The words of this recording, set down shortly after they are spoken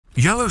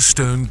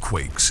Yellowstone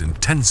quakes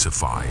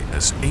intensify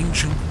as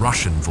ancient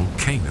Russian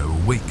volcano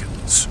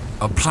awakens,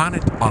 a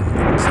planet under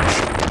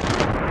pressure.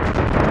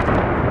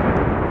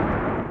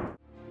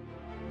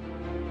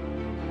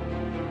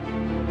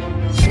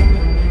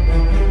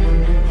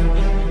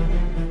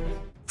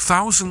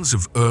 Thousands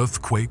of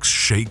earthquakes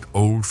shake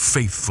Old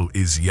Faithful.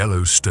 Is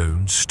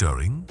Yellowstone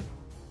stirring?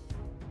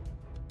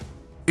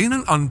 In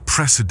an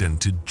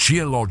unprecedented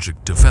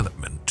geologic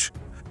development,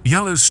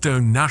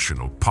 Yellowstone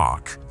National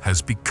Park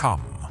has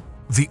become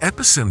the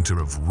epicenter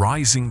of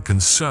rising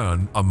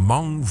concern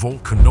among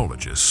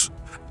volcanologists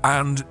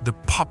and the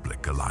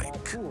public alike. A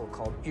pool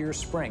called Ear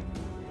Spring,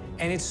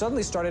 and it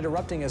suddenly started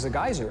erupting as a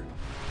geyser.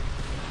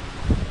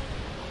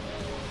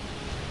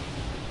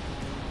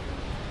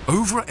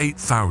 Over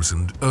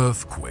 8,000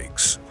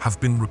 earthquakes have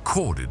been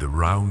recorded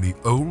around the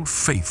Old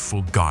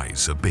Faithful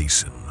geyser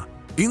basin.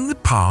 In the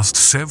past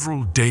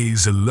several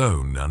days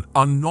alone, an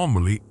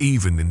anomaly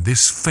even in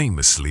this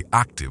famously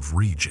active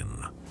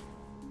region.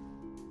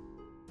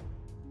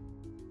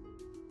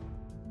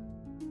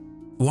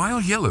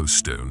 While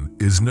Yellowstone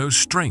is no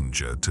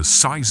stranger to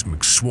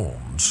seismic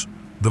swarms,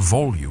 the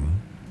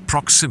volume,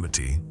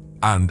 proximity,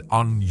 and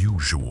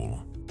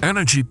unusual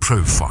energy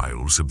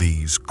profiles of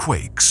these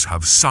quakes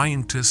have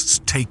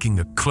scientists taking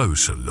a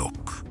closer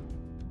look.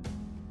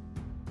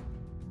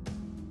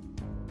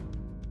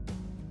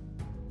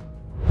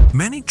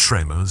 Many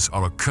tremors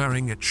are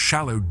occurring at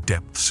shallow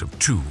depths of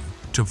 2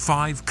 to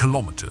 5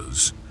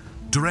 kilometers,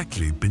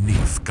 directly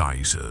beneath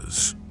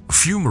geysers,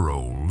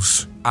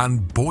 fumaroles,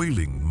 and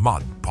boiling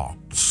mud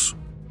pots.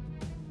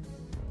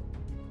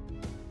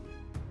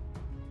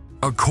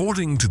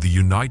 According to the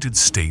United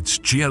States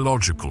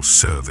Geological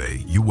Survey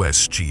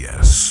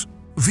 (USGS),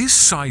 this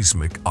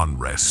seismic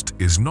unrest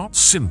is not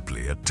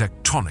simply a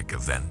tectonic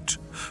event,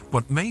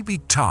 but may be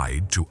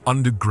tied to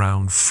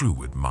underground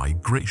fluid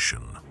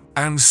migration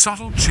and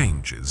subtle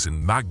changes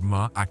in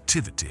magma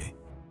activity.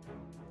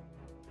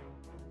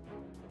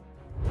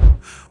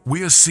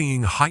 We are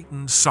seeing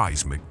heightened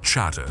seismic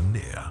chatter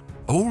near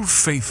Old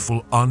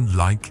Faithful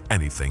unlike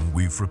anything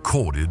we've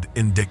recorded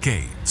in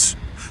decades,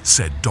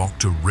 said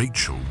Dr.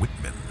 Rachel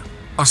Whitman,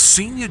 a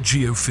senior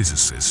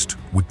geophysicist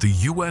with the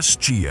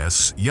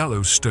USGS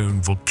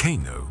Yellowstone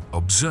Volcano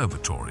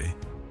Observatory.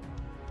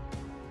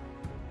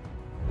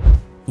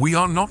 We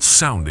are not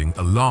sounding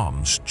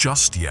alarms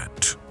just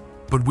yet,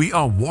 but we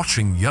are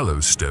watching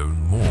Yellowstone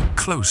more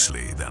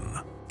closely than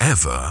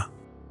ever.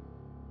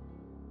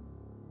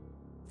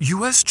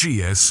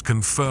 USGS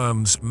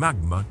confirms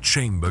magma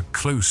chamber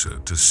closer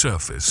to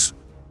surface.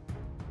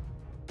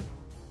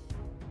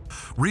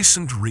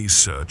 Recent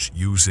research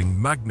using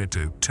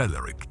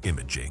magnetotelluric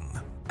imaging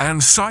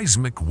and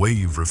seismic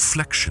wave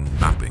reflection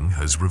mapping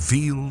has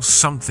revealed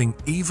something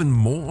even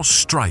more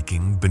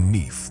striking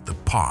beneath the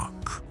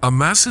park. A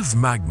massive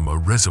magma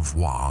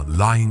reservoir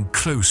lying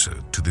closer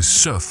to the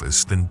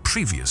surface than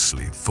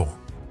previously thought.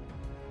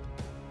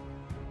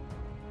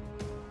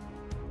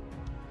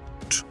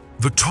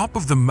 The top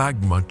of the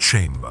magma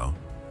chamber,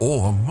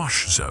 or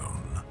mush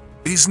zone,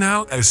 is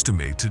now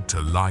estimated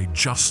to lie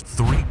just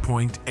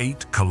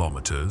 3.8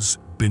 kilometers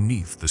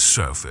beneath the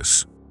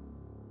surface.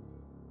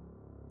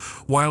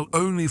 While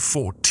only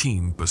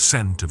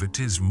 14% of it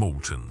is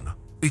molten,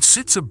 it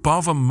sits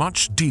above a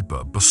much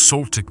deeper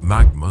basaltic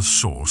magma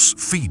source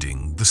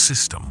feeding the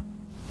system.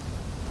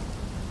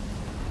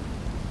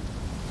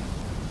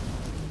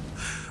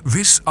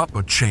 This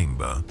upper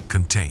chamber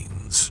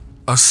contains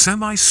a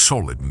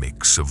semi-solid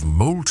mix of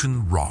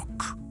molten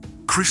rock,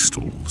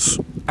 crystals,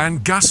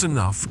 and gas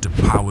enough to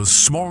power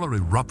smaller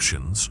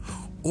eruptions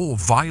or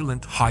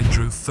violent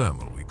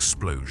hydrothermal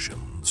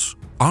explosions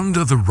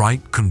under the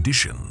right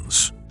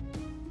conditions.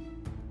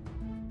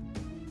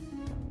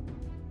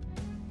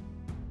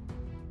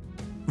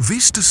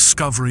 This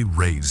discovery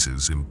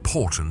raises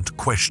important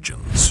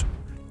questions.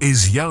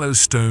 Is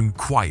Yellowstone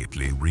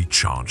quietly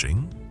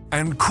recharging?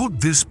 And could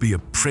this be a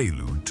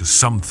prelude to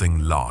something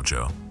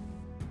larger?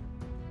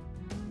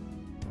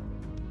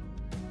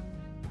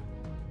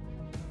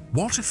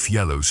 What if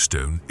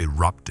Yellowstone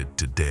erupted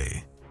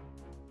today?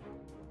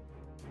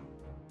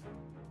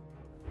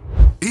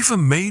 If a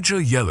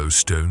major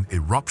Yellowstone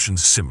eruption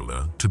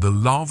similar to the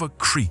Lava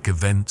Creek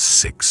Event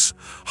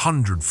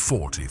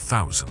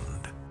 640,000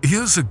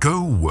 years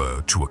ago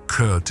were to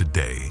occur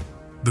today,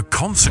 the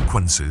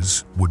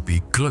consequences would be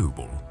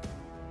global.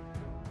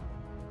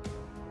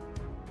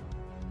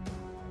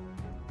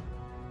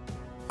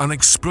 An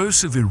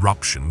explosive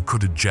eruption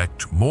could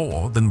eject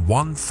more than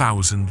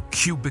 1,000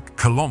 cubic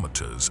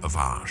kilometers of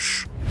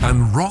ash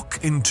and rock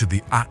into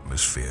the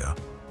atmosphere.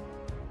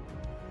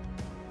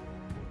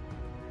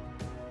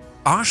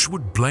 Ash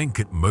would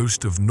blanket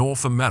most of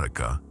North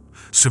America,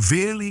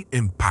 severely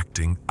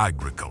impacting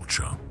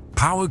agriculture,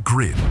 power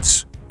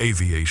grids,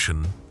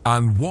 aviation,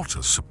 and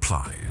water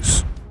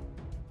supplies.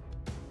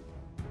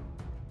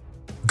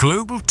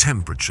 Global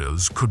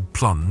temperatures could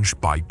plunge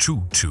by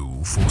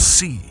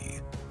 2°C,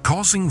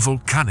 causing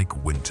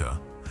volcanic winter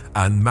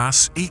and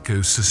mass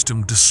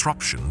ecosystem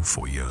disruption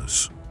for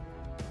years.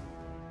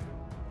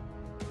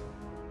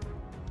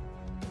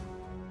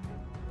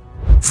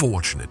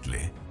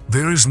 Fortunately,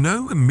 there is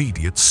no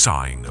immediate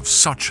sign of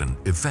such an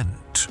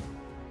event.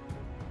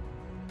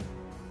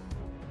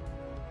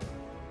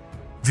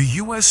 The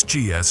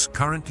USGS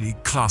currently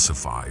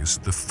classifies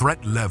the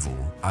threat level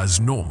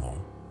as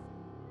normal.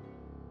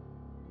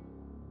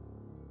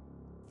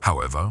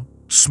 However,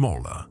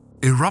 smaller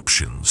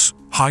eruptions,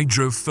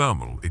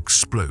 hydrothermal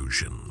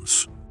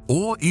explosions,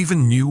 or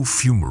even new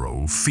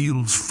fumarole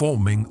fields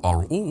forming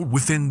are all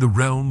within the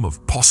realm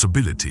of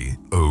possibility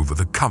over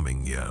the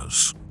coming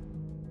years.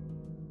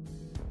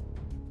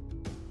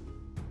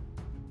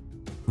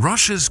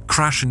 Russia's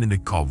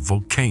Krasheninnikov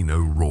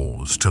volcano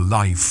roars to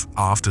life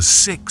after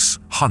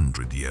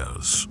 600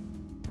 years.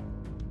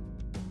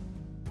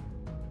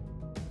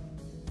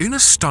 In a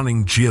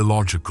stunning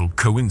geological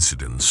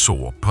coincidence,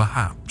 or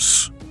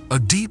perhaps a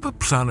deeper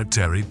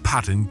planetary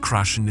pattern,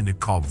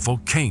 Krasheninnikov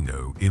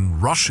volcano in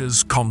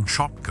Russia's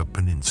Kamchatka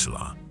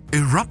peninsula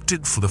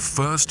erupted for the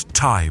first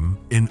time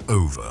in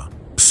over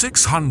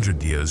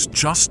 600 years,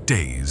 just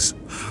days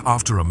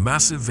after a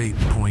massive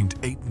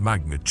 8.8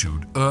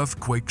 magnitude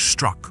earthquake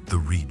struck the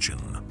region.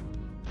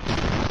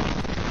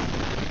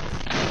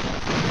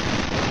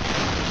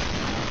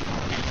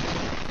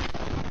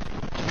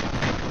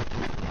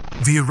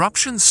 The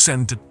eruption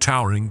sent a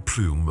towering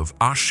plume of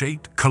ash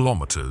 8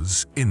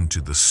 kilometers into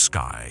the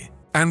sky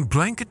and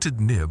blanketed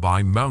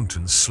nearby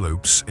mountain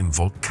slopes in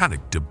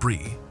volcanic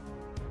debris.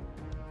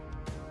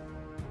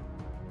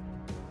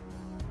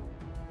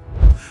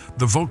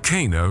 The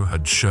volcano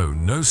had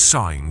shown no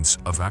signs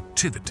of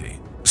activity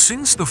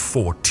since the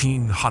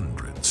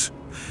 1400s,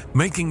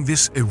 making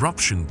this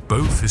eruption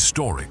both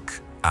historic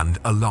and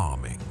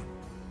alarming.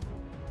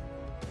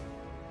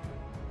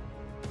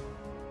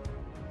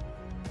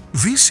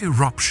 This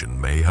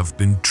eruption may have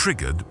been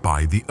triggered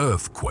by the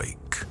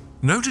earthquake,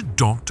 noted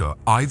Dr.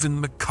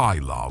 Ivan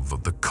Mikhailov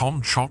of the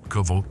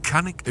Kamchatka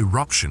Volcanic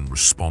Eruption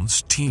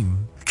Response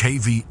Team,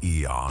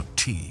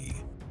 KVERT.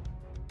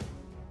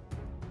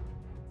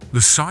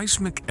 The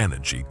seismic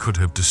energy could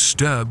have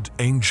disturbed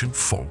ancient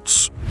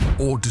faults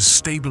or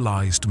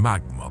destabilized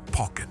magma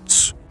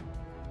pockets.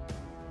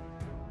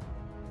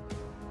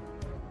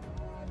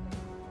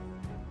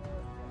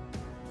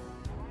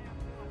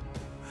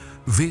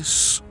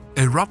 This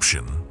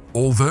eruption,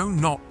 although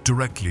not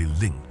directly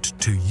linked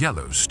to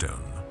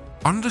Yellowstone,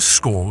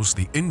 underscores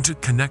the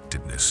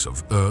interconnectedness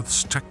of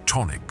Earth's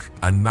tectonic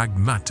and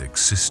magmatic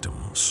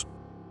systems.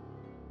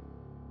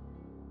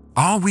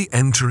 Are we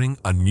entering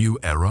a new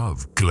era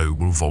of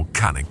global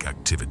volcanic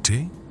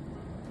activity?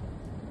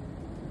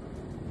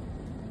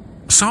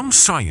 Some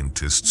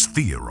scientists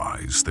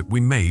theorize that we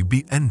may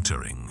be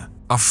entering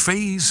a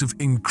phase of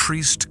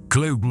increased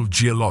global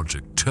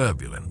geologic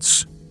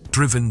turbulence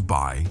driven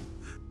by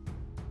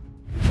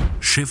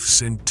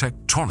shifts in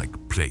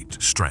tectonic plate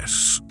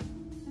stress,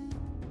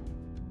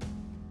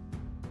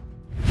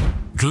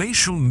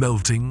 glacial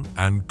melting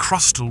and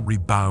crustal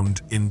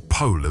rebound in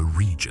polar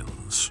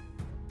regions,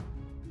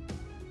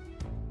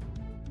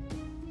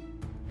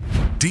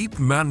 deep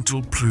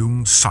mantle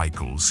plume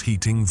cycles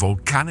heating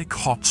volcanic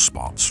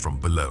hotspots from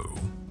below.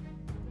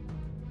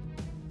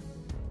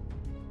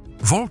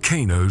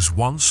 Volcanoes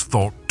once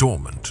thought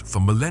dormant for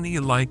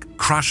millennia like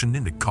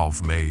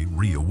Krasheninnikov may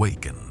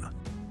reawaken.